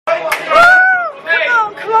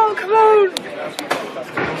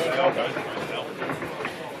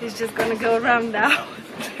He's just gonna go around now.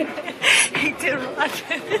 He did run.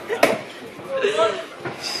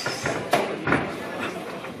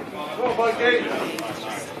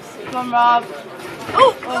 Come on, Rob.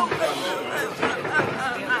 Oh!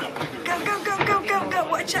 Go,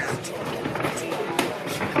 watch out.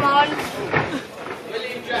 Come on.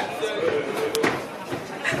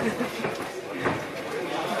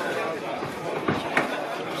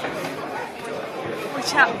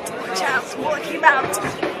 Watch out, walk him out.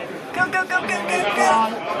 Go.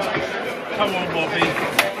 Come on, Bobby.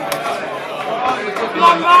 Come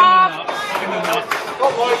on, Rob.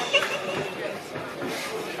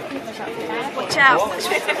 Watch out.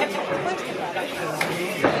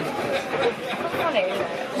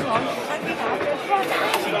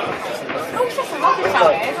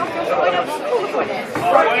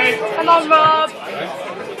 Come on, Rob.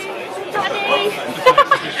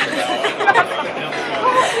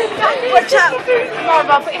 Watch out. Come on,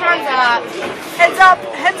 Rob, put your hands up. Hands up.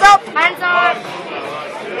 Hands up.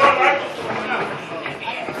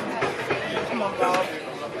 Come on, Rob.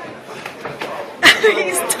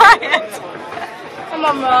 He's tired. Come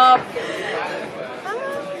on, Rob.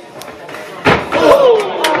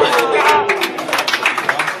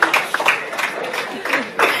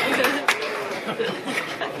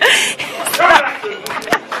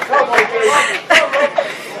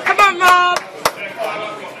 Come on, Rob.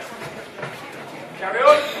 Carry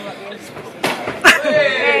on.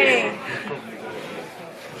 Hey.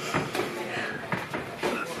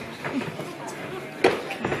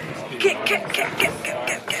 Get.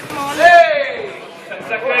 Come on. Hey! 10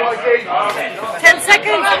 seconds. 10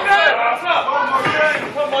 seconds. Go.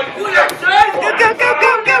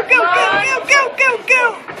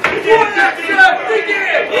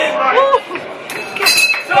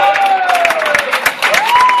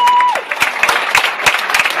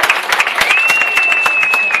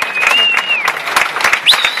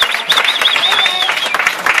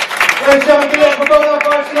 Ladies and gentlemen, give it up for both our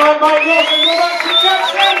guys tonight, Mike York and Robert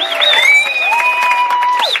Jackson.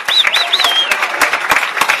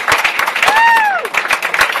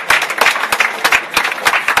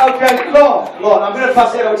 Okay, Lon, I'm going to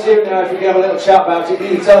pass it over to you now if we can have a little chat about it. You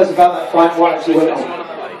can tell us about that fight and what actually went on.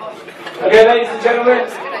 Okay, ladies and gentlemen,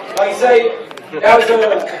 like I say, that was a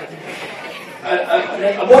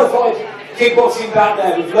modified kickboxing bout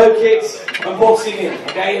there with low kicks and boxing in.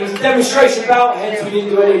 Okay, it was a demonstration bout, hence we didn't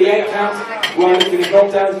do any of the 8 counts. We weren't looking at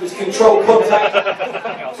knockdowns, it was controlled contact.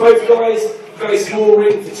 Both guys, very small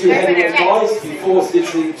ring for 2 heavyweight guys, you forced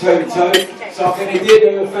literally toe to toe. So I think they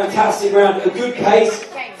did a fantastic round, a good pace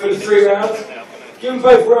for the 3 rounds. Give them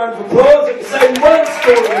both a round of applause. At the same we weren't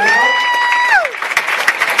scoring enough.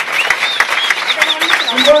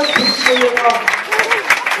 We weren't pushing enough.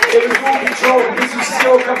 It was more control, because you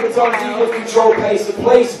still a couple of times even control pace. The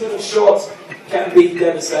placement of shots can be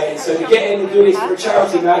devastating. So to get in and do this for a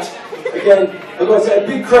charity match, again, I've got to say a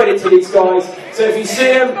big credit to these guys. So if you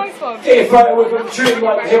see them, get a photo with them, treat them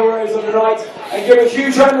like heroes on the night, and give a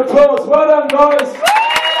huge round of applause. Well done, guys.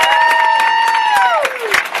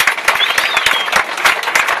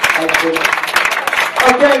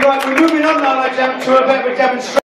 Okay, right, we're moving on now, to a bit of a demonstration.